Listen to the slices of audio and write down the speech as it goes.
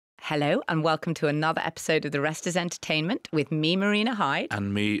Hello and welcome to another episode of The Rest is Entertainment with me, Marina Hyde.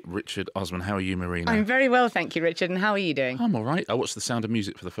 And me, Richard Osman. How are you, Marina? I'm very well, thank you, Richard. And how are you doing? I'm all right. I watched The Sound of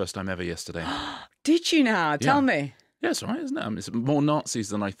Music for the first time ever yesterday. Did you now? Tell me. Yeah, it's all right, isn't it? It's more Nazis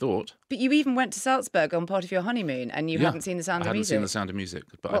than I thought. But you even went to Salzburg on part of your honeymoon and you haven't seen The Sound of Music? I haven't seen The Sound of Music,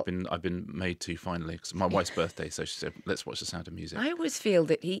 but I've been made to finally. Because my wife's birthday, so she said, let's watch The Sound of Music. I always feel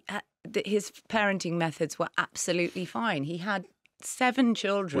that that his parenting methods were absolutely fine. He had 7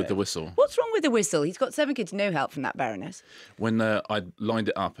 children. With the whistle. What's wrong with the whistle? He's got 7 kids, no help from that Baroness. When I lined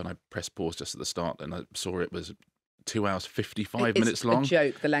it up and I pressed pause just at the start and I saw it was 2 hours, 55 minutes long. It's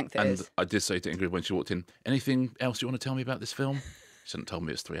a joke, the length it is. And I did say to Ingrid when she walked in, anything else you want to tell me about this film? She hadn't told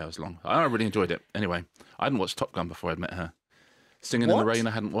me it's 3 hours long. I really enjoyed it. Anyway, I hadn't watched Top Gun before I'd met her. Singing in the Rain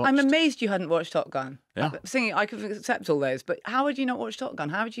I hadn't watched. I'm amazed you hadn't watched Top Gun. Yeah. Singing, I could accept all those, but how would you not watch Top Gun?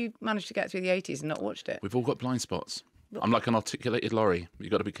 How would you manage to get through the 80s and not watched it? We've all got blind spots. I'm like an articulated lorry.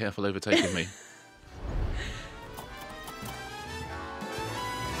 You've got to be careful overtaking me.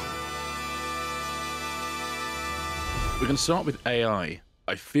 We're going to start with AI.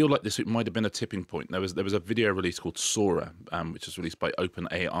 I feel like this might have been a tipping point. There was a video release called Sora, which was released by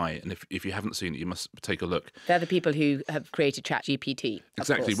OpenAI, and if you haven't seen it, you must take a look. They're the people who have created ChatGPT.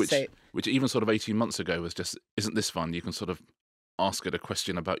 Exactly, which even sort of 18 months ago was just, isn't this fun? You can sort of ask it a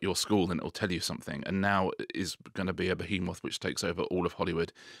question about your school and it'll tell you something. And now it is going to be a behemoth which takes over all of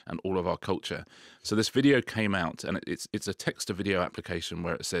Hollywood and all of our culture. So this video came out and it's a text-to-video application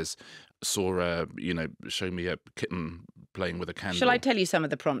where it says, Sora, show me a kitten playing with a candle. Shall I tell you some of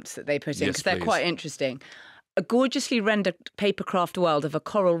the prompts that they put in? Yes, Because they're please. quite interesting. A gorgeously rendered papercraft world of a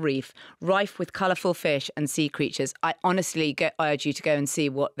coral reef, rife with colourful fish and sea creatures. I honestly urge you to go and see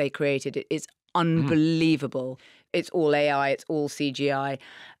what they created. It is unbelievable. It's all AI, it's all CGI.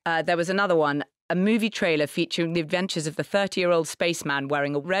 There was another one, a movie trailer featuring the adventures of the 30-year-old spaceman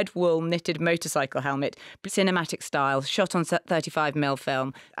wearing a red wool knitted motorcycle helmet, cinematic style, shot on 35mm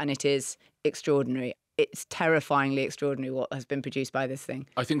film, and it is extraordinary. It's terrifyingly extraordinary what has been produced by this thing.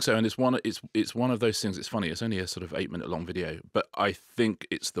 I think so, and it's one of those things. It's funny. It's only a sort of 8-minute long video, but I think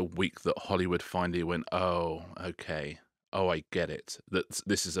it's the week that Hollywood finally went, oh, okay. Oh, I get it. That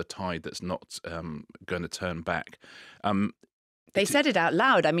this is a tide that's not going to turn back. They said it out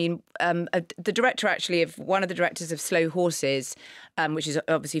loud. I mean, the director one of the directors of Slow Horses, which is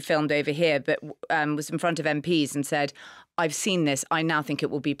obviously filmed over here, but was in front of MPs and said, I've seen this. I now think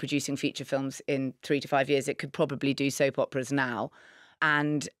it will be producing feature films in 3 to 5 years. It could probably do soap operas now.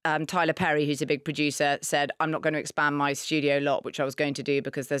 And Tyler Perry, who's a big producer, said, I'm not going to expand my studio lot, which I was going to do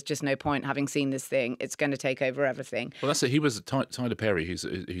because there's just no point having seen this thing. It's going to take over everything. Well, that's it. He was Tyler Perry, who's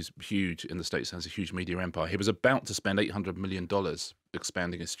huge in the States, has a huge media empire. He was about to spend $800 million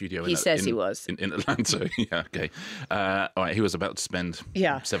expanding his studio. He says he was. In Atlanta. Yeah, okay. All right, he was about to spend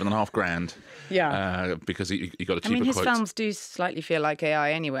 $7,500. Yeah. Because he got a cheaper quote. I mean, his films do slightly feel like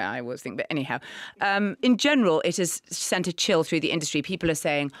AI anyway, I always think. But anyhow, in general, it has sent a chill through the industry. People are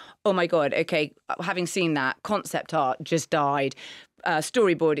saying, oh my God, okay, having seen that, concept art just died.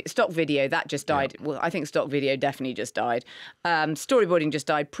 Storyboard, stock video, that just died. Yeah. Well, I think stock video definitely just died. Storyboarding just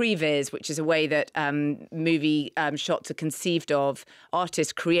died. Previs, which is a way that movie shots are conceived of.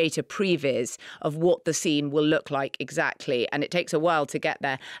 Artists create a previs of what the scene will look like exactly. And it takes a while to get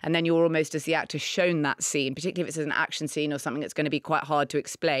there. And then you're almost, as the actor, shown that scene, particularly if it's an action scene or something that's going to be quite hard to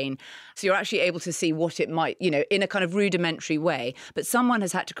explain. So you're actually able to see what it might, in a kind of rudimentary way. But someone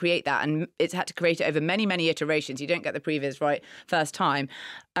has had to create that, and it's had to create it over many, many iterations. You don't get the previs right first time.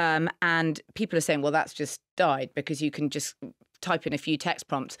 And people are saying, well, that's just died because you can just type in a few text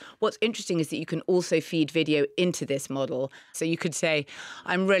prompts. What's interesting is that you can also feed video into this model. So you could say,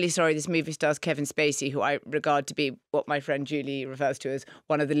 I'm really sorry, this movie stars Kevin Spacey, who I regard to be what my friend Julie refers to as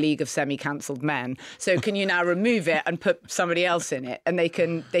one of the League of Semi-Cancelled Men. So can you now remove it and put somebody else in it? And they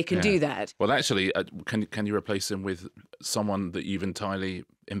can do that. Well, actually, can you replace them with someone that you've entirely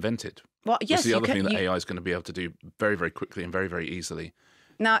invented? Well, yes, it's the other thing that AI is going to be able to do very, very quickly and very, very easily.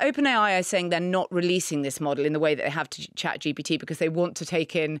 Now, OpenAI is saying they're not releasing this model in the way that they have to ChatGPT because they want to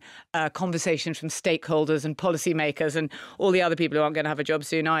take in conversations from stakeholders and policymakers and all the other people who aren't going to have a job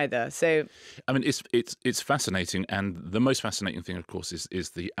soon either. So, I mean, it's fascinating, and the most fascinating thing, of course, is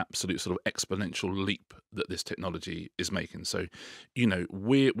the absolute sort of exponential leap that this technology is making. So,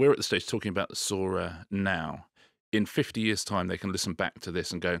 we're at the stage talking about Sora now. In 50 years' time, they can listen back to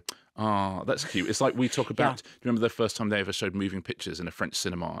this and go, oh, that's cute. It's like we talk about, do you remember the first time they ever showed moving pictures in a French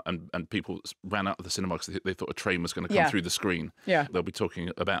cinema and people ran out of the cinema because they thought a train was going to come through the screen? Yeah. They'll be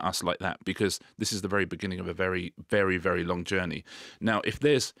talking about us like that because this is the very beginning of a very, very, very long journey. Now, if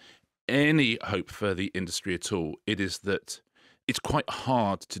there's any hope for the industry at all, it is that it's quite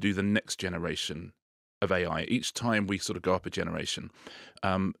hard to do the next generation of AI. Each time we sort of go up a generation,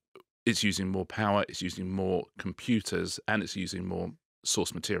 it's using more power, it's using more computers, and it's using more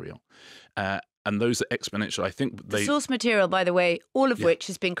source material. And those are exponential. I think the source material, by the way, all of which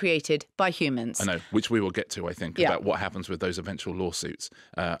has been created by humans. I know, which we will get to, I think, about what happens with those eventual lawsuits.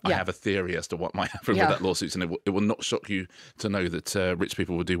 I have a theory as to what might happen with that lawsuits, and it will not shock you to know that rich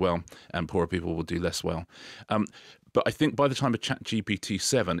people will do well and poorer people will do less well. But I think by the time of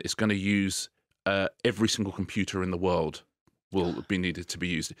ChatGPT-7, it's going to use every single computer in the world will be needed to be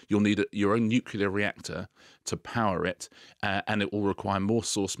used. You'll need your own nuclear reactor to power it, and it will require more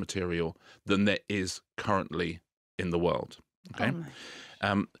source material than there is currently in the world. Okay.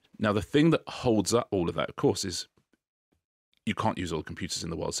 Now, the thing that holds up all of that, of course, is you can't use all the computers in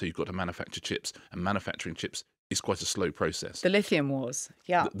the world, so you've got to manufacture chips, and manufacturing chips is quite a slow process. The lithium wars.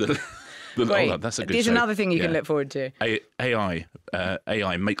 Yeah. That's a good There's show. another thing you can look forward to.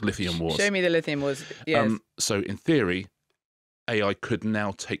 AI, make lithium wars. Show me the lithium wars. Yes. So in theory, AI could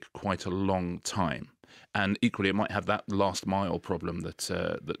now take quite a long time. And equally, it might have that last mile problem that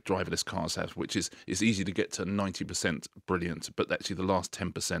driverless cars have, which is it's easy to get to 90% brilliant, but actually the last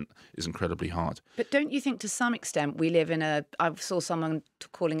 10% is incredibly hard. But don't you think to some extent we live in I saw someone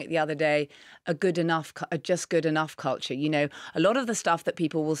calling it the other day, a just good enough culture. You know, a lot of the stuff that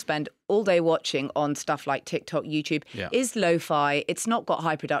people will spend all day watching on stuff like TikTok, YouTube is lo-fi. It's not got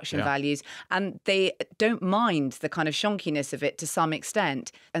high production values, and they don't mind the kind of shonkiness of it to some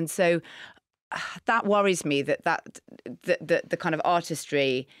extent. And so that worries me that the kind of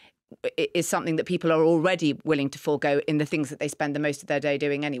artistry is something that people are already willing to forego in the things that they spend the most of their day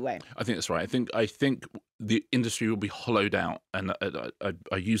doing anyway. I think that's right. I think the industry will be hollowed out, and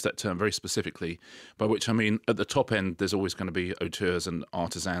I use that term very specifically, by which I mean at the top end there's always going to be auteurs and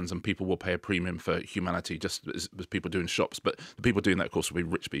artisans, and people will pay a premium for humanity, just as people do in shops. But the people doing that, of course, will be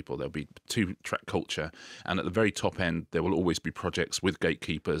rich people. There'll be two-track culture, and at the very top end there will always be projects with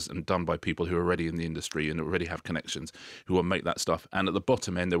gatekeepers and done by people who are already in the industry and already have connections who will make that stuff. And at the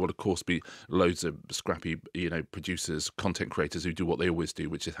bottom end there will of course be loads of scrappy, producers, content creators who do what they always do,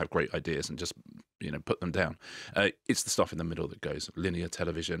 which is have great ideas and just put them down. It's the stuff in the middle that goes linear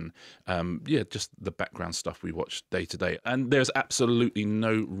television, just the background stuff we watch day to day. And there's absolutely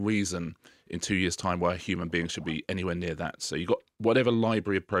no reason in 2 years' time why a human being should be anywhere near that. So you've got whatever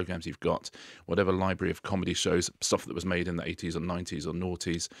library of programs you've got, whatever library of comedy shows, stuff that was made in the 80s or 90s or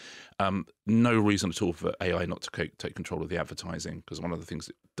noughties, no reason at all for AI not to take control of the advertising, because one of the things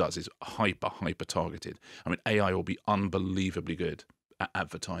it does is hyper targeted. I mean, AI will be unbelievably good at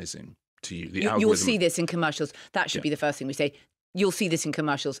advertising to you. You'll see this in commercials. That should be the first thing we say. You'll see this in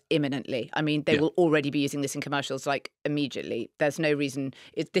commercials imminently. I mean, they will already be using this in commercials like immediately. There's no reason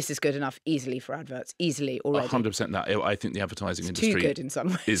this is good enough easily for adverts, easily already. 100% that. I think the advertising industry too good in some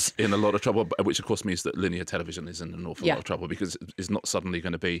ways. Is in a lot of trouble, which of course means that linear television is in an awful lot of trouble, because it's not suddenly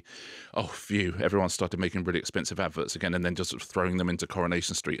going to be, everyone started making really expensive adverts again and then just sort of throwing them into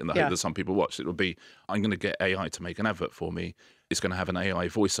Coronation Street and the hope that some people watch. It will be, I'm going to get AI to make an advert for me. It's going to have an AI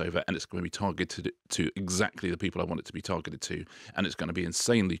voiceover, and it's going to be targeted to exactly the people I want it to be targeted to, and it's going to be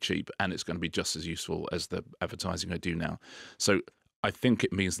insanely cheap, and it's going to be just as useful as the advertising I do now. So I think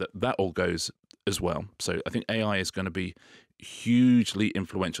it means that all goes as well. So I think AI is going to be hugely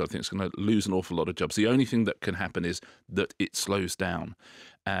influential. I think it's going to lose an awful lot of jobs. The only thing that can happen is that it slows down.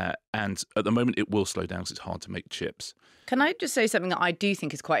 And at the moment, it will slow down because it's hard to make chips. Can I just say something that I do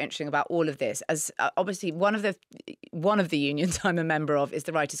think is quite interesting about all of this? As obviously one of the unions I'm a member of is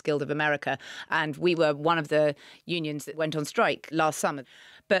the Writers Guild of America, and we were one of the unions that went on strike last summer.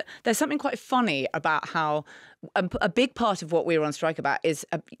 But there's something quite funny about how a big part of what we were on strike about is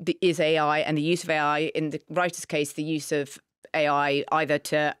AI and the use of AI. In the writer's case, the use of AI either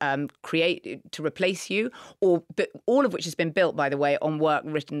to replace you, but all of which has been built, by the way, on work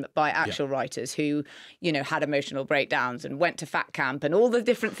written by actual writers who, had emotional breakdowns and went to fat camp and all the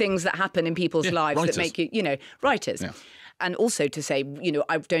different things that happen in people's lives that make you, writers. Yeah. And also to say,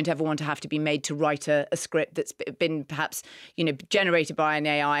 I don't ever want to have to be made to write a script that's been perhaps, generated by an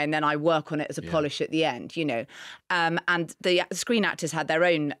AI, and then I work on it as a polish at the end, And the screen actors had their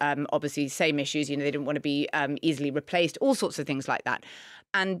own, obviously, same issues. They didn't want to be easily replaced, all sorts of things like that.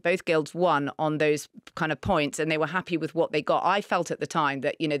 And both guilds won on those kind of points, and they were happy with what they got. I felt at the time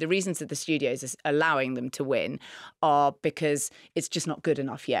that, the reasons that the studios is allowing them to win are because it's just not good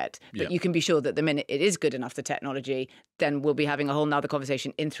enough yet. But you can be sure that the minute it is good enough, the technology, then we'll be having a whole nother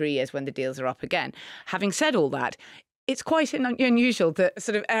conversation in 3 years when the deals are up again. Having said all that, it's quite unusual that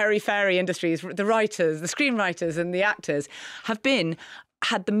sort of airy-fairy industries, the writers, the screenwriters and the actors have been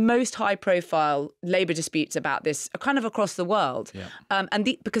had the most high-profile labour disputes about this kind of across the world. Yeah.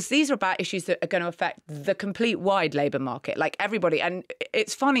 Because these are about issues that are going to affect the complete wide labour market, like everybody. And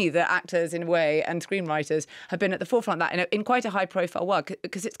it's funny that actors, in a way, and screenwriters have been at the forefront of that in quite a high-profile work,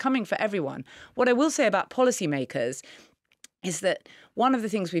 because it's coming for everyone. What I will say about policymakers is that one of the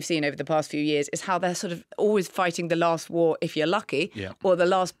things we've seen over the past few years is how they're sort of always fighting the last war, if you're lucky, or the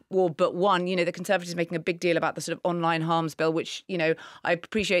last war but one. You know, the Conservatives making a big deal about the sort of online harms bill, which, you know, I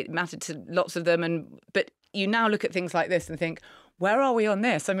appreciate mattered to lots of them. But you now look at things like this and think, where are we on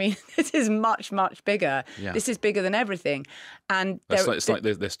this? I mean, this is much, much bigger. Yeah. This is bigger than everything. And it's like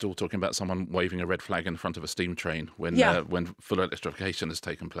they're still talking about someone waving a red flag in front of a steam train when full electrification has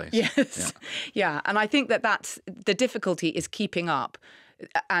taken place. Yes. Yeah. And I think that's the difficulty is keeping up.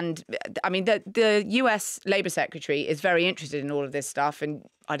 And I mean, the US Labour Secretary is very interested in all of this stuff. And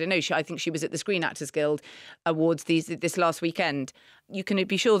I don't know, I think she was at the Screen Actors Guild Awards this last weekend. You can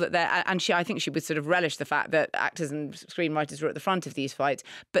be sure that I think she would sort of relish the fact that actors and screenwriters were at the front of these fights.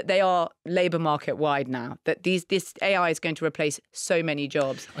 But they are labour market wide now. That this AI is going to replace so many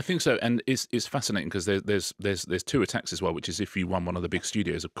jobs. I think so, and it's fascinating because there's two attacks as well. Which is if you run one of the big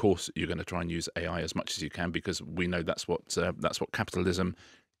studios, of course you're going to try and use AI as much as you can because we know that's what capitalism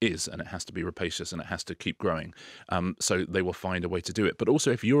is, and it has to be rapacious and it has to keep growing. So they will find a way to do it. But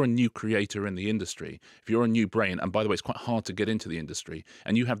also, if you're a new creator in the industry, if you're a new brain, and by the way, it's quite hard to get into the industry,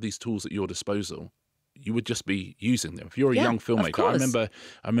 and you have these tools at your disposal, you would just be using them. If you're a young filmmaker,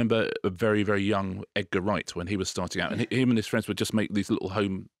 I remember a very, very young Edgar Wright when he was starting out, and him and his friends would just make these little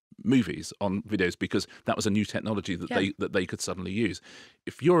home movies on videos because that was a new technology that they could suddenly use.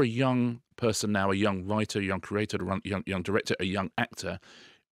 If you're a young person now, a young writer, a young creator, a young director, a young actor,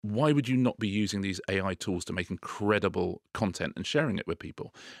 why would you not be using these AI tools to make incredible content and sharing it with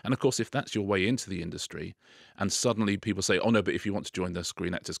people? And of course, if that's your way into the industry, and suddenly people say, "Oh no, but if you want to join the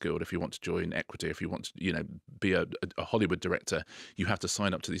Screen Actors Guild, if you want to join Equity, if you want to, be a Hollywood director, you have to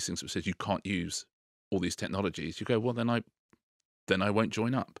sign up to these things which says you can't use all these technologies." You go, "Well, then I won't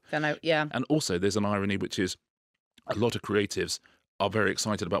join up." And also, there's an irony, which is a lot of creatives are very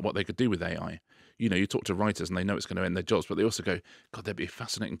excited about what they could do with AI. You talk to writers and they know it's going to end their jobs, but they also go, "God, there'd be a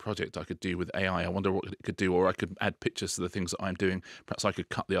fascinating project I could do with AI. I wonder what it could do, or I could add pictures to the things that I'm doing. Perhaps I could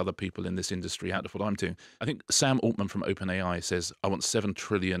cut the other people in this industry out of what I'm doing." I think Sam Altman from OpenAI says, "I want $7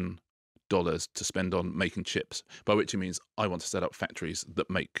 trillion to spend on making chips," by which he means I want to set up factories that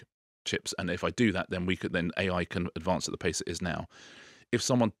make chips. And if I do that, then AI can advance at the pace it is now. If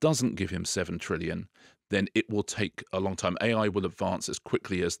someone doesn't give him $7 trillion, then it will take a long time. AI will advance as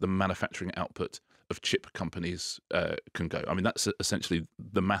quickly as the manufacturing output of chip companies can go. I mean, that's essentially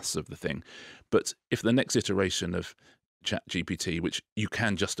the maths of the thing. But if the next iteration of ChatGPT, which you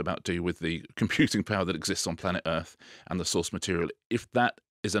can just about do with the computing power that exists on planet Earth and the source material, if that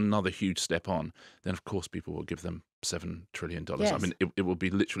is another huge step on, then of course people will give them $7 trillion. Yes. I mean, it will be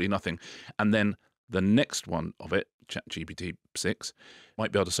literally nothing. And then the next one of it, ChatGPT 6,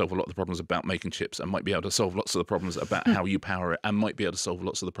 might be able to solve a lot of the problems about making chips, and might be able to solve lots of the problems about how you power it, and might be able to solve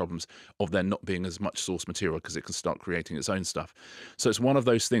lots of the problems of there not being as much source material because it can start creating its own stuff. So it's one of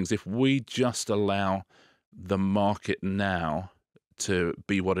those things. If we just allow the market now to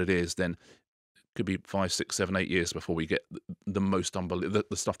be what it is, then it could be 5, 6, 7, 8 years before we get the most unbelievable,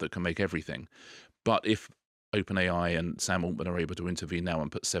 the stuff that can make everything. But if OpenAI and Sam Altman are able to intervene now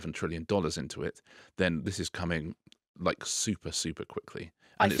and put $7 trillion into it, then this is coming like super, super quickly.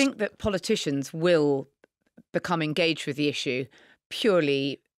 And I think that politicians will become engaged with the issue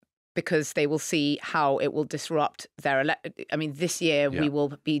purely because they will see how it will disrupt their I mean, this year we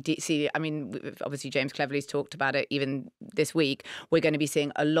will be obviously James Cleverly's talked about it even this week. We're going to be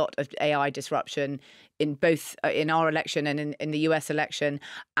seeing a lot of AI disruption in both in our election and in the US election,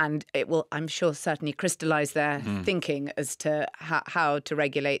 and it will, I'm sure, certainly crystallize their thinking as to how to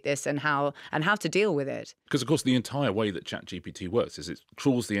regulate this and how to deal with it. Because of course the entire way that ChatGPT works is it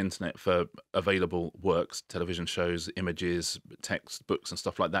trawls the internet for available works, television shows, images, text, books and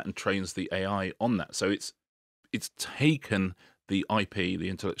stuff like that, and trains the AI on that. So it's taken the IP, the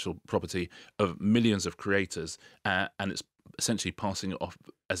intellectual property of millions of creators, and it's essentially passing it off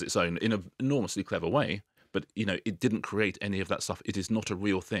as its own in an enormously clever way. But it didn't create any of that stuff. It is not a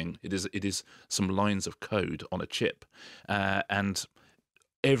real thing. It is some lines of code on a chip, and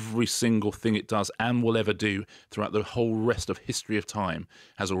every single thing it does and will ever do throughout the whole rest of history of time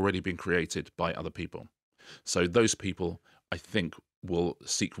has already been created by other people. So those people, I think, will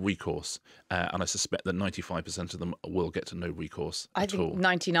seek recourse, and I suspect that 95% of them will get to no recourse at all.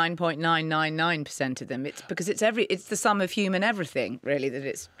 I think 99.999% of them. It's because it's the sum of human everything, really, that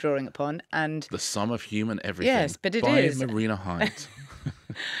it's drawing upon. And the sum of human everything. Yes, but it by is. Marina Hyde.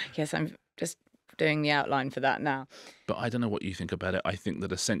 Yes, I'm just doing the outline for that now. But I don't know what you think about it. I think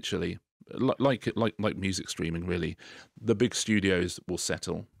that essentially, like music streaming, really, the big studios will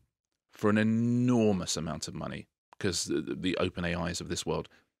settle for an enormous amount of money because the OpenAIs of this world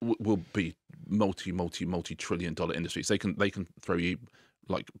will be multi-trillion-dollar industries. They can throw you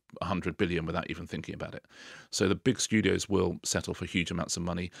like 100 billion without even thinking about it. So the big studios will settle for huge amounts of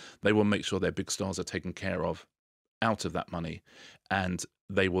money. They will make sure their big stars are taken care of out of that money, and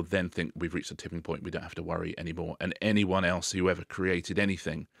they will then think we've reached a tipping point, we don't have to worry anymore, and anyone else who ever created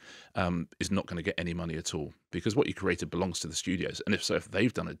anything is not going to get any money at all, because what you created belongs to the studios. And if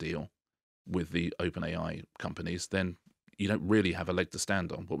they've done a deal with the OpenAI companies, then you don't really have a leg to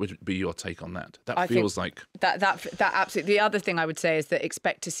stand on. What would be your take on that? That feels like that absolutely. The other thing I would say is that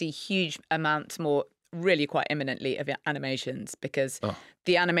expect to see huge amounts more, really quite imminently, of animations, because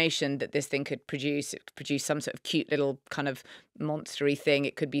the animation that this thing could produce, it could produce some sort of cute little kind of monstery thing.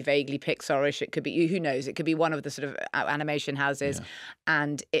 It could be vaguely Pixar-ish. It could be, who knows, it could be one of the sort of animation houses. Yeah.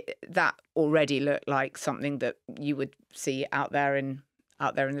 And that already looked like something that you would see out there in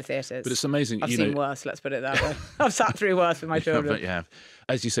the theatres. But it's amazing. I've seen worse, let's put it that way. I've sat through worse with my children. But you have.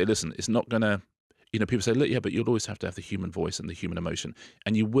 As you say, listen, it's not going to, people say, look, yeah, but you'll always have to have the human voice and the human emotion.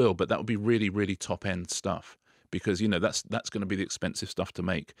 And you will, but that would be really, really top-end stuff, because, that's going to be the expensive stuff to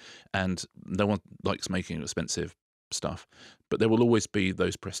make. And no one likes making expensive stuff. But there will always be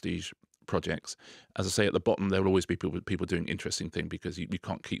those prestige projects. As I say, at the bottom, there will always be people doing interesting things, because you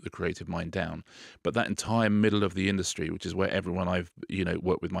can't keep the creative mind down. But that entire middle of the industry, which is where everyone I've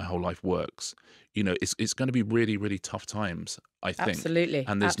worked with my whole life works, it's going to be really, really tough times, I think. Absolutely.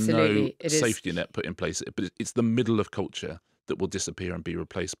 And there's no safety net put in place. But it's the middle of culture that will disappear and be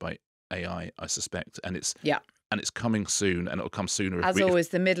replaced by AI, I suspect. And it's coming soon, and it'll come sooner. As always,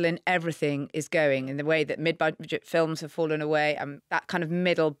 the middle in everything is going, in the way that mid-budget films have fallen away, and that kind of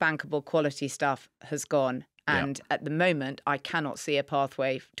middle bankable quality stuff has gone. And at the moment, I cannot see a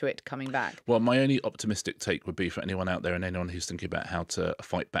pathway to it coming back. Well, my only optimistic take would be, for anyone out there and anyone who's thinking about how to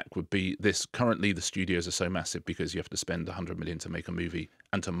fight back, would be this. Currently, the studios are so massive because you have to spend 100 million to make a movie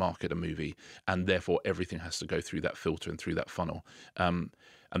and to market a movie, and therefore everything has to go through that filter and through that funnel.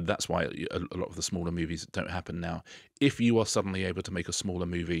 And that's why a lot of the smaller movies don't happen now. If you are suddenly able to make a smaller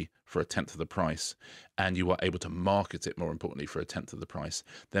movie for a tenth of the price, and you are able to market it, more importantly, for a tenth of the price,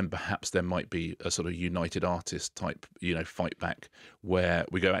 then perhaps there might be a sort of United Artists type, fight back, where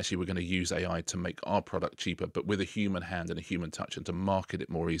we go, actually, we're going to use AI to make our product cheaper, but with a human hand and a human touch, and to market it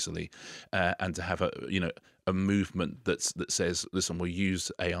more easily, and to have a movement that says, listen, we'll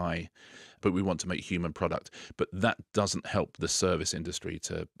use AI, but we want to make human product. But that doesn't help the service industry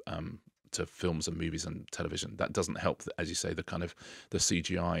to films and movies and television. That doesn't help, as you say, the kind of the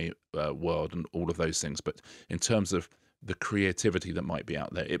CGI world and all of those things. But in terms of the creativity that might be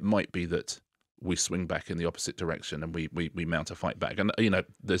out there, it might be that we swing back in the opposite direction, and we mount a fight back. And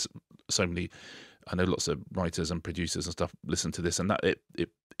there's so many, I know lots of writers and producers and stuff listen to this, and that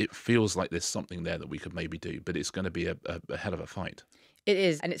it feels like there's something there that we could maybe do, but it's going to be a hell of a fight. It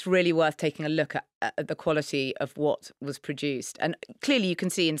is, and it's really worth taking a look at the quality of what was produced. And clearly you can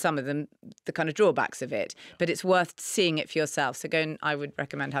see in some of them the kind of drawbacks of it, but it's worth seeing it for yourself. So I would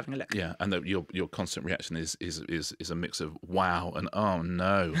recommend having a look. Yeah, and your constant reaction is a mix of wow and oh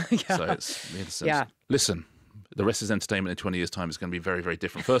no. Yeah. So it's listen, the rest is entertainment. In 20 years' time, it's going to be very, very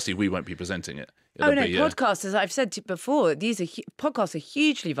different. Firstly, we won't be presenting it. Podcasts, as I've said before, podcasts are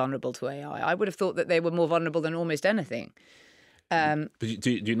hugely vulnerable to AI. I would have thought that they were more vulnerable than almost anything. But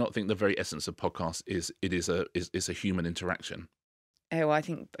do you not think the very essence of podcasts is a human interaction? Oh, I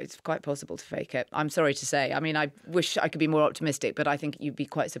think it's quite possible to fake it. I'm sorry to say. I mean, I wish I could be more optimistic, but I think you'd be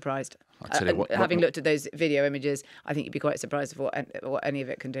quite surprised. I'll tell you what, having looked at those video images, I think you'd be quite surprised at what any of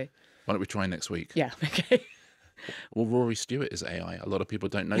it can do. Why don't we try next week? Yeah, okay. Well, Rory Stewart is AI. A lot of people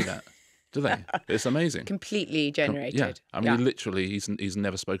don't know that, do they? It's amazing. Completely generated. Yeah, I mean, literally, he's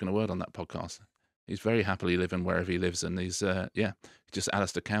never spoken a word on that podcast. He's very happily living wherever he lives, and he's just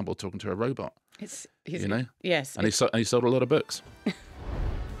Alistair Campbell talking to a robot. Yes, and he sold a lot of books.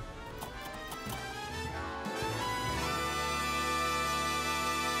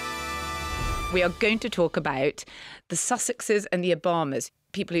 We are going to talk about the Sussexes and the Obamas,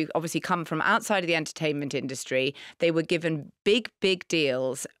 people who obviously come from outside of the entertainment industry. They were given big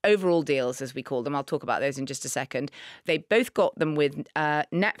deals, overall deals, as we call them. I'll talk about those in just a second. They both got them with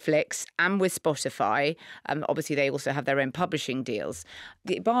Netflix and with Spotify. Obviously, they also have their own publishing deals.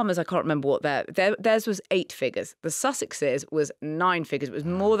 The Obamas, I can't remember what theirs was 8 figures. The Sussexes was 9 figures. It was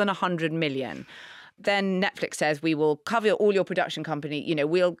more than 100 million. Then Netflix says, we will cover all your production company,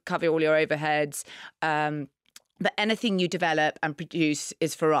 we'll cover all your overheads. But anything you develop and produce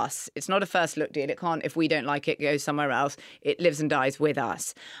is for us. It's not a first look deal. It can't, if we don't like it, go somewhere else. It lives and dies with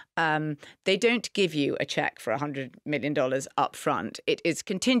us. They don't give you a check for $100 million up front. It is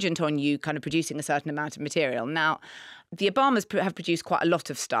contingent on you kind of producing a certain amount of material. Now, the Obamas have produced quite a lot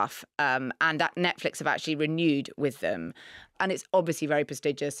of stuff, and that Netflix have actually renewed with them. And it's obviously very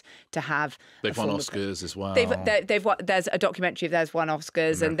prestigious to have. They've won Oscars as well. There's a documentary of theirs won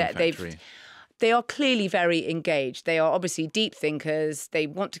Oscars, American and Factory. They are clearly very engaged. They are obviously deep thinkers. They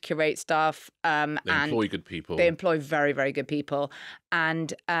want to curate stuff. They employ good people. They employ very, very good people.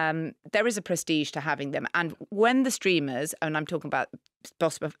 And there is a prestige to having them. And when the streamers, and I'm talking about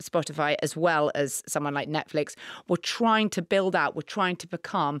Spotify as well as someone like Netflix, were trying to build out, were trying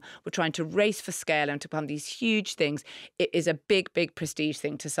to race for scale and to become these huge things, it is a big, big prestige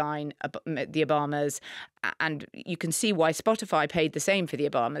thing to sign the Obamas. And you can see why Spotify paid the same for the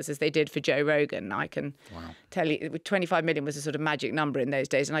Obamas as they did for Joe Rogan. I can tell you, 25 million was a sort of magic number in those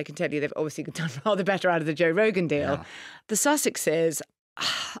days. And I can tell you they've obviously done rather better out of the Joe Rogan deal. Yeah. The Sussexes,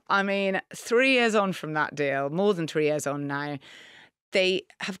 I mean, 3 years on from that deal, more than 3 years on now, they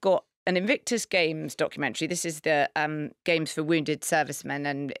have got an Invictus Games documentary. This is the games for wounded servicemen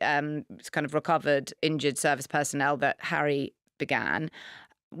and it's kind of recovered, injured service personnel that Harry began,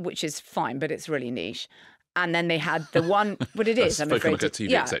 which is fine, but it's really niche. And then they had the one, but it is, I'm afraid. Like a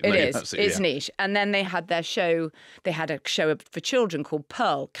TV yeah, exec. it No, is. absolutely, It's niche. And then they had their show. They had a show for children called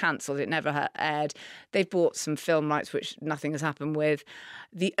Pearl, cancelled. It never aired. They've bought some film rights, which nothing has happened with.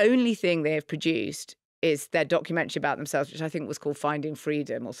 The only thing they have produced is their documentary about themselves, which I think was called Finding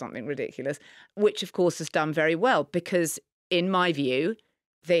Freedom or something ridiculous, which, of course, has done very well because, in my view,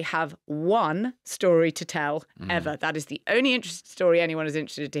 they have one story to tell ever. That is the only story anyone is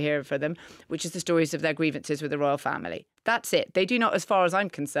interested to hear for them, which is the stories of their grievances with the royal family. That's it. They do not, as far as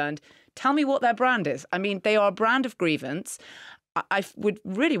I'm concerned, tell me what their brand is. I mean, they are a brand of grievance. I would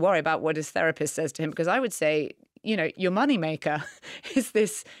really worry about what his therapist says to him, because I would say, you know, your moneymaker is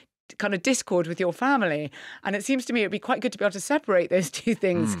this kind of discord with your family. And it seems to me it would be quite good to be able to separate those two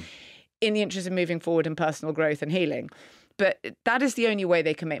things in the interest of moving forward and personal growth and healing. But that is the only way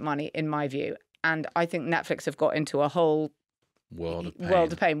they can make money, in my view. And I think Netflix have got into a whole world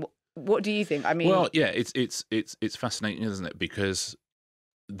of pain. What do you think? I mean, well, yeah, it's fascinating, isn't it? Because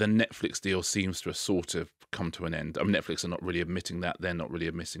the Netflix deal seems to have sort of come to an end. I mean, Netflix are not really admitting that. They're not really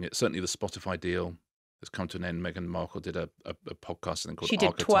admitting it. Certainly the Spotify deal has come to an end. Meghan Markle did a podcast called She did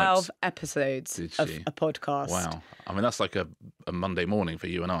Archetypes. 12 episodes of a podcast. Wow. I mean, that's like a Monday morning for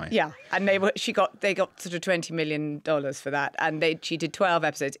you and I. Yeah. And they got sort of $20 million for that. And she did 12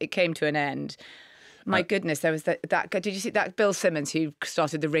 episodes. It came to an end. My goodness, there was that guy. Did you see that Bill Simmons, who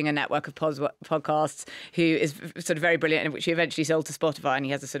started the Ringer network of podcasts, who is sort of very brilliant, and which he eventually sold to Spotify, and he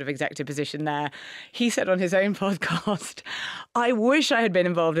has a sort of executive position there. He said on his own podcast, I wish I had been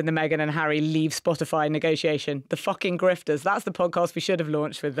involved in the Meghan and Harry leave Spotify negotiation. The fucking grifters. That's the podcast we should have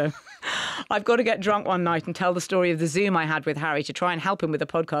launched with them. I've got to get drunk one night and tell the story of the Zoom I had with Harry to try and help him with a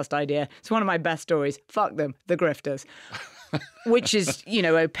podcast idea. It's one of my best stories. Fuck them, the grifters. Which is, you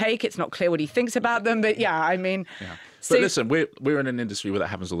know, opaque. It's not clear what he thinks about them. But yeah, I mean... Yeah. But listen, we're in an industry where that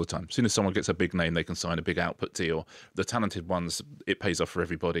happens all the time. As soon as someone gets a big name, they can sign a big output deal. The talented ones, it pays off for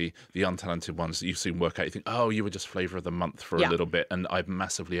everybody. The untalented ones, you soon work out, you think, oh, you were just flavour of the month for a little bit, and I've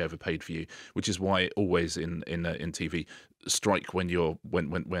massively overpaid for you, which is why always in TV, strike when you're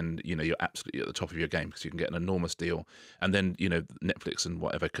you know you're absolutely at the top of your game, because you can get an enormous deal, and then you know Netflix and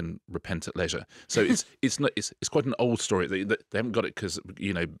whatever can repent at leisure. So it's quite an old story. They haven't got it because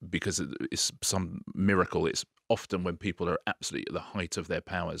it's some miracle. It's often when people are absolutely at the height of their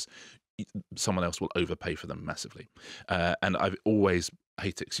powers, someone else will overpay for them massively. And I've always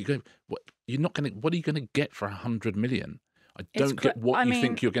hated it. Because you go, what are you going to get for 100 million? I don't get what you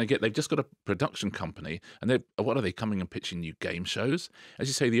think you're going to get. They've just got a production company, and what are they coming and pitching you game shows? As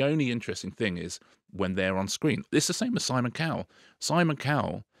you say, the only interesting thing is when they're on screen. It's the same as Simon Cowell. Simon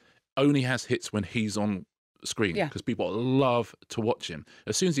Cowell only has hits when he's on screen, because people love to watch him.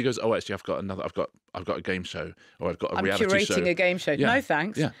 As soon as he goes, oh, actually, I've got a game show, or I've got a reality show. I'm curating a game show. Yeah. No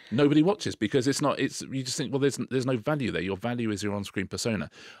thanks. Yeah, nobody watches, because you just think, well, there's no value there. Your value is your on-screen persona.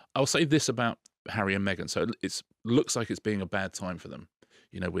 I'll say this about Harry and Meghan. So it looks like it's being a bad time for them,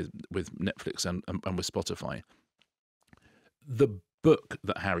 you know, with Netflix and with Spotify. The book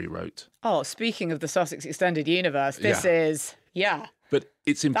that Harry wrote. Oh, speaking of the Sussex Extended Universe, this is But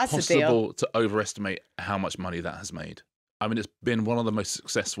it's impossible to overestimate how much money that has made. I mean, it's been one of the most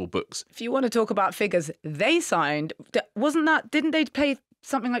successful books. If you want to talk about figures they signed, didn't they pay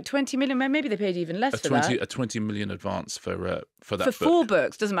something like 20 million. Maybe they paid even less for that. A 20 million advance for that for book. 4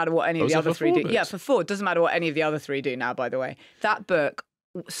 books. Doesn't matter what any of the other 3 do. Books? Yeah, for 4. Doesn't matter what any of the other 3 do now, by the way. That book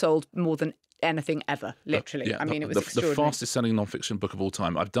sold more than anything ever, literally. I mean, it was extraordinary. The fastest selling non-fiction book of all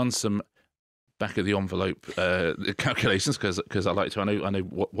time. I've done some back of the envelope calculations because I like to. I know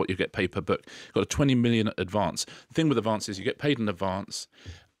what you get paid per book. Got a 20 million advance. The thing with advance is you get paid in advance,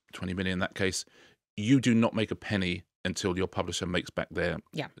 20 million in that case. You do not make a penny until your publisher makes back their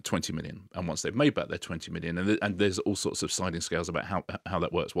 20 million. And once they've made back their 20 million, and there's all sorts of sliding scales about how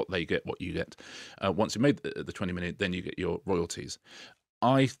that works, what they get, what you get. Once you've made the 20 million, then you get your royalties.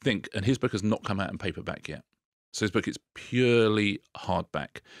 I think, and his book has not come out in paperback yet. So his book is purely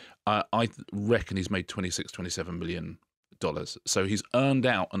hardback. I reckon he's made $27 million. So he's earned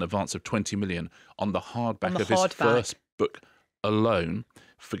out an advance of 20 million on the hardback of his first book alone.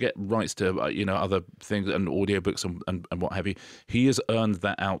 Forget rights to other things and audiobooks and what have you. He has earned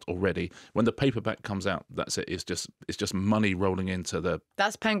that out already. When the paperback comes out, that's it. It's just money rolling into the.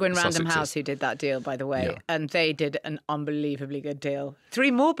 That's Penguin Random Sussexs. House who did that deal, by the way, Yeah. and they did an unbelievably good deal. 3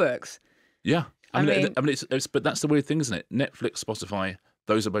 more books. Yeah, I mean, but that's the weird thing, isn't it? Netflix, Spotify,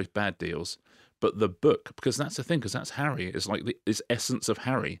 those are both bad deals. But the book, because that's the thing, because that's Harry. It's like it's essence of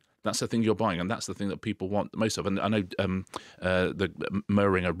Harry. That's the thing you're buying, and that's the thing that people want most of. And I know the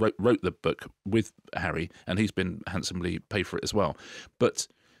Moeringer wrote the book with Harry, and he's been handsomely paid for it as well. But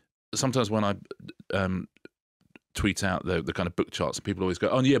sometimes when I tweet out the kind of book charts, people always go,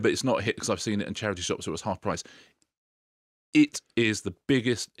 "Oh yeah, but it's not a hit because I've seen it in charity shops, so it was half price." It is the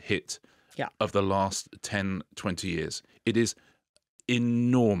biggest hit of the last 10, 20 years. It is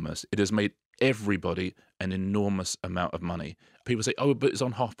enormous. It has made everybody an enormous amount of money. People say, "Oh, but it's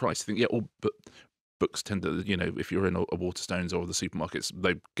on half price." I think, but books tend to, if you're in a Waterstones or the supermarkets,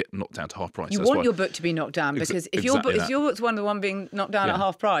 they get knocked down to half price. You want your book to be knocked down because if your book's one of the one being knocked down at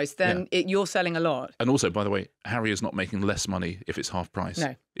half price, then you're selling a lot. And also, by the way, Harry is not making less money if it's half price.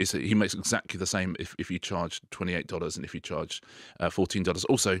 No. He makes exactly the same if you charge $28 and if you charge $14.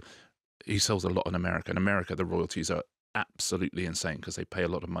 Also, he sells a lot in America. In America, the royalties are absolutely insane because they pay a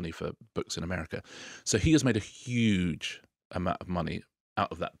lot of money for books in America. So he has made a huge amount of money out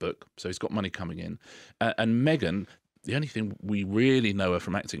of that book. So he's got money coming in. And Meghan, the only thing we really know her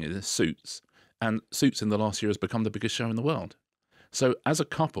from acting is Suits. And Suits in the last year has become the biggest show in the world. So as a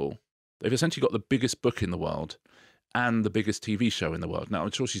couple, they've essentially got the biggest book in the world and the biggest TV show in the world. Now,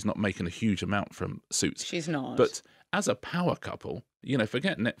 I'm sure she's not making a huge amount from Suits. She's not. But as a power couple,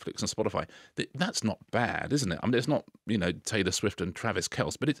 forget Netflix and Spotify. That's not bad, isn't it? I mean, it's not, Taylor Swift and Travis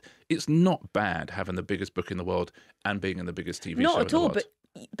Kelce, but it's not bad having the biggest book in the world and being in the biggest TV show in the world. Not at all,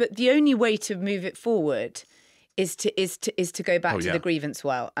 but the only way to move it forward is to go back to the grievance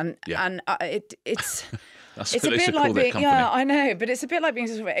well, and it's. That's it's what a they bit should like call their being, company. I know, but it's a bit like being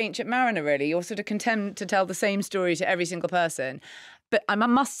sort of an ancient mariner, really. You're sort of content to tell the same story to every single person. But I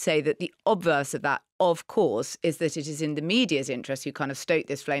must say that the obverse of that, of course, is that it is in the media's interest who kind of stoke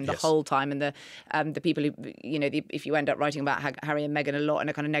this flame the whole time, and the people who, if you end up writing about Harry and Meghan a lot in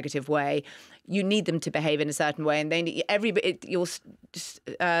a kind of negative way, you need them to behave in a certain way, and they need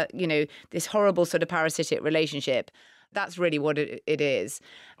this horrible sort of parasitic relationship. That's really what it is.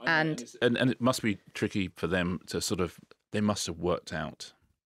 And it must be tricky for them to they must have worked out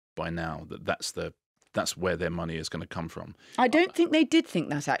by now that's where their money is going to come from. I don't think they did think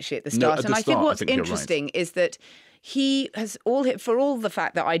that actually at the start. No, I think what's interesting is that he has for all the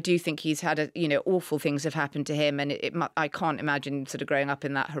fact that I do think he's had awful things have happened to him, and I can't imagine sort of growing up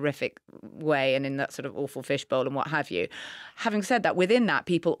in that horrific way and in that sort of awful fishbowl and what have you. Having said that, within that,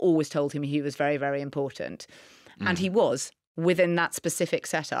 people always told him he was very, very important. And he was within that specific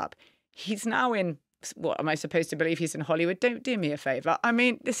setup. He's now in, what am I supposed to believe? He's in Hollywood. Don't do me a favour. I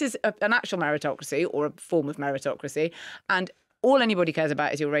mean, this is an actual meritocracy or a form of meritocracy. And all anybody cares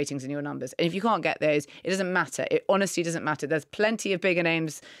about is your ratings and your numbers. And if you can't get those, it doesn't matter. It honestly doesn't matter. There's plenty of bigger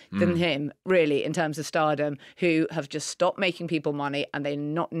names than him, really, in terms of stardom, who have just stopped making people money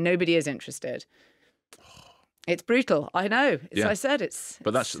and nobody is interested. It's brutal. I know. As I said, it's.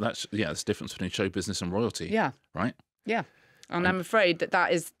 But that's the difference between show business and royalty. Yeah. Right. Yeah. And I'm afraid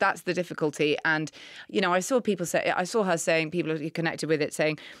that's the difficulty. And I saw her saying, people who are connected with it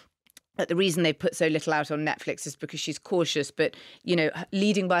saying that the reason they put so little out on Netflix is because she's cautious. But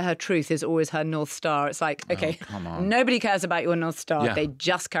leading by her truth is always her North Star. It's like, okay, come on. Nobody cares about your North Star. Yeah. They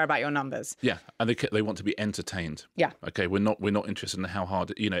just care about your numbers. Yeah, and they want to be entertained. Yeah. Okay, we're not interested in how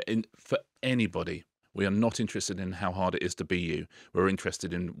hard for anybody. We are not interested in how hard it is to be you. We're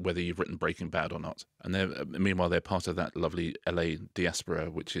interested in whether you've written Breaking Bad or not. And meanwhile, they're part of that lovely LA diaspora,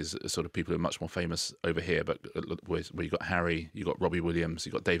 which is sort of people who are much more famous over here. But where you've got Harry, you've got Robbie Williams,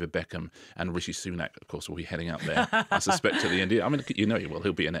 you've got David Beckham, and Rishi Sunak, of course, will be heading out there. I suspect at the end. I mean, you know he will.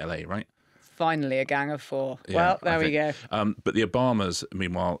 He'll be in LA, right? Finally, a gang of four. Yeah, well, there we go. But the Obamas,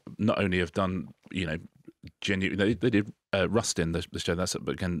 meanwhile, not only have done, genuine. They did Rustin, the show that's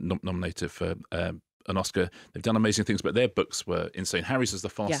again nominated for an Oscar. They've done amazing things, but their books were insane. Harry's is the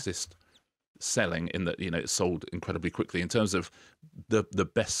fastest selling in that it sold incredibly quickly. In terms of the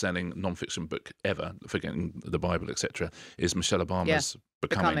best-selling non-fiction book ever, forgetting the Bible, etc., is Michelle Obama's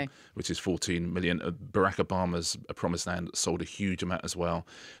Becoming, which is 14 million. Barack Obama's A Promised Land sold a huge amount as well.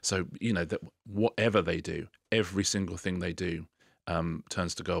 So that whatever they do, every single thing they do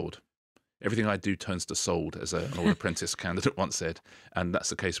turns to gold. Everything I do turns to sold, as an old apprentice candidate once said, and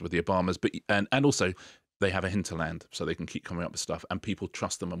that's the case with the Obamas. But and also they have a hinterland, so they can keep coming up with stuff, and people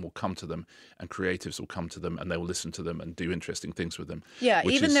trust them and will come to them, and creatives will come to them, and they will listen to them and do interesting things with them. Yeah,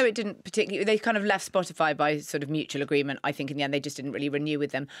 even though it didn't particularly, they kind of left Spotify by sort of mutual agreement. I think in the end they just didn't really renew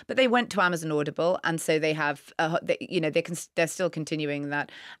with them, but they went to Amazon Audible, and so they have, they're still continuing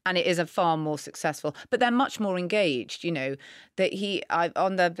that, and it is a far more successful. But they're much more engaged. What's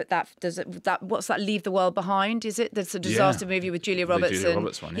that? Leave the World Behind? Is it? That's a disaster movie with Julia Roberts. The Julia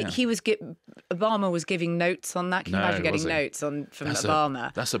Roberts one. Yeah. Obama was giving notes on that. Can you imagine getting notes from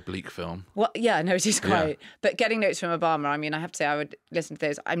Obama? That's a bleak film. Well, yeah, no, it is quite. Yeah. But getting notes from Obama, I mean, I have to say, I would listen to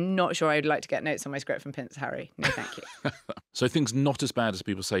those. I'm not sure I would like to get notes on my script from Prince Harry. No, thank you. So things not as bad as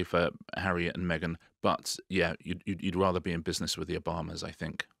people say for Harry and Meghan, but yeah, you'd rather be in business with the Obamas, I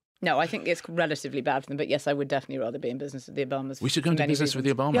think. No, I think it's relatively bad for them. But yes, I would definitely rather be in business with the Obamas. We should go into business with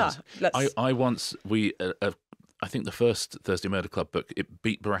the Obamas. Yeah, I think the first Thursday Murder Club book, it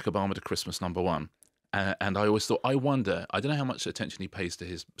beat Barack Obama to Christmas #1. And I always thought, I wonder, I don't know how much attention he pays to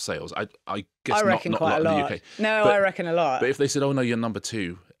his sales. I guess I reckon not quite a lot a lot. In the UK. No, I reckon a lot. But if they said, oh no, you're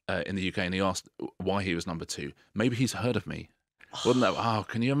 #2 in the UK, and he asked why he was #2, maybe he's heard of me. Wouldn't that? Oh,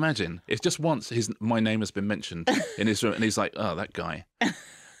 can you imagine? It's just once my name has been mentioned in his room, and he's like, oh, that guy.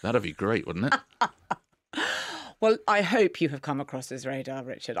 That'd be great, wouldn't it? Well, I hope you have come across his radar,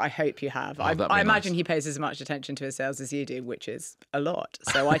 Richard. I hope you have. I imagine he pays as much attention to his sales as you do, which is a lot.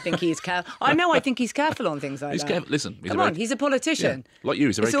 So I think he's careful. I think he's careful on things like that. He's careful. Listen, he's a politician. Yeah, like you.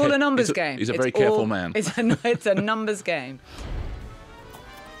 It's all a numbers game. He's a very careful man. It's a numbers game.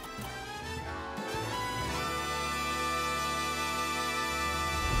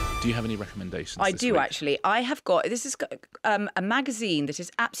 Do you have any recommendations? I do, actually. I have got, this is a magazine that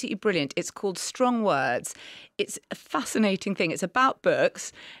is absolutely brilliant. It's called Strong Words. It's a fascinating thing. It's about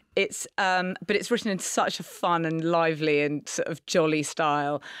books. But it's written in such a fun and lively and sort of jolly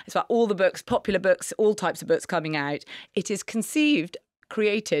style. It's about all the books, popular books, all types of books coming out. It is conceived,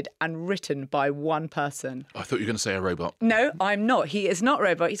 created and written by one person. I thought you were going to say a robot. No, I'm not. He is not a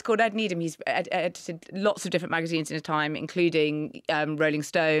robot. He's called Ed Needham. He's edited lots of different magazines in a time, including Rolling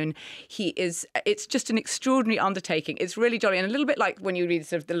Stone. It's just an extraordinary undertaking. It's really jolly and a little bit like when you read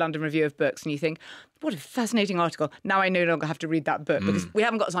sort of the London Review of Books and you think, what a fascinating article. Now I no longer have to read that book because we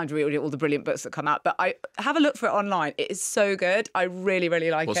haven't got time to read all the brilliant books that come out. But I have a look for it online. It is so good. I really, really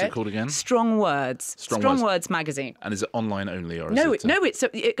like it. What's it called again? Strong Words. Strong Words magazine. And is it online only? Or It's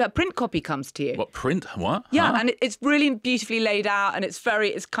a print copy comes to you. What, print? What? Yeah, huh? and it's really beautifully laid out, and it's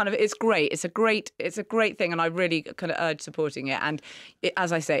great. It's a great thing, and I really kind of urge supporting it. And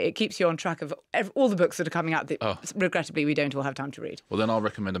as I say, it keeps you on track of all the books that are coming out that regrettably we don't all have time to read. Well, then I'll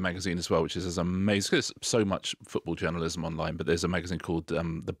recommend a magazine as well, which is amazing. There's so much football journalism online, but there's a magazine called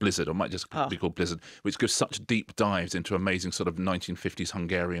The Blizzard, or it might just be called Blizzard, which gives such deep dives into amazing sort of 1950s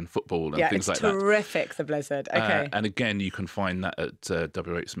Hungarian football and things like that. Yeah, it's terrific, The Blizzard. Okay. And again, you can find that at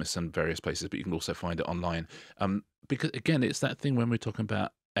W.H. Smith's and various places, but you can also find it online. Because, again, it's that thing when we're talking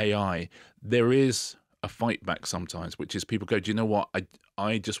about AI, there is a fight back sometimes, which is people go, do you know what?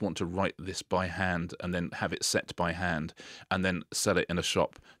 I just want to write this by hand and then have it set by hand and then sell it in a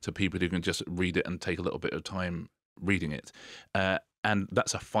shop to people who can just read it and take a little bit of time reading it. And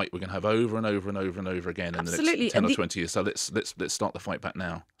that's a fight we're going to have over and over and over and over again in the next 10 or 20 years. So let's start the fight back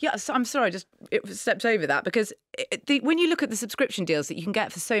now. Yeah, so I'm sorry, it stepped over that because when you look at the subscription deals that you can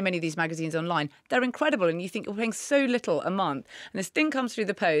get for so many of these magazines online, they're incredible. And you think you're paying so little a month. And this thing comes through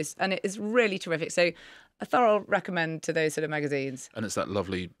the post and it is really terrific. So a thorough recommend to those sort of magazines. And it's that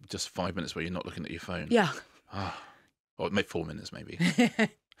lovely just 5 minutes where you're not looking at your phone. Yeah. Or maybe 4 minutes maybe.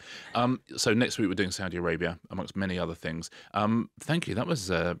 So next week we're doing Saudi Arabia, amongst many other things. Thank you. That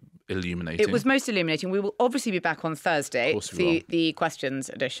was illuminating. It was most illuminating. We will obviously be back on Thursday course for we will. the questions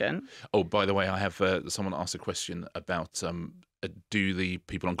edition. Oh, by the way, I have someone asked a question about do the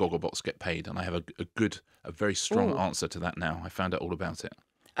people on Gogglebox get paid? And I have a very strong answer to that now. I found out all about it.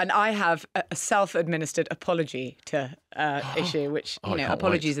 And I have a self-administered apology to issue, which, I can't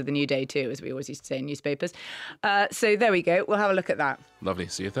apologies wait. are the new day too, as we always used to say in newspapers. So there we go. We'll have a look at that. Lovely.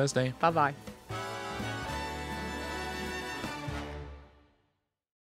 See you Thursday. Bye-bye.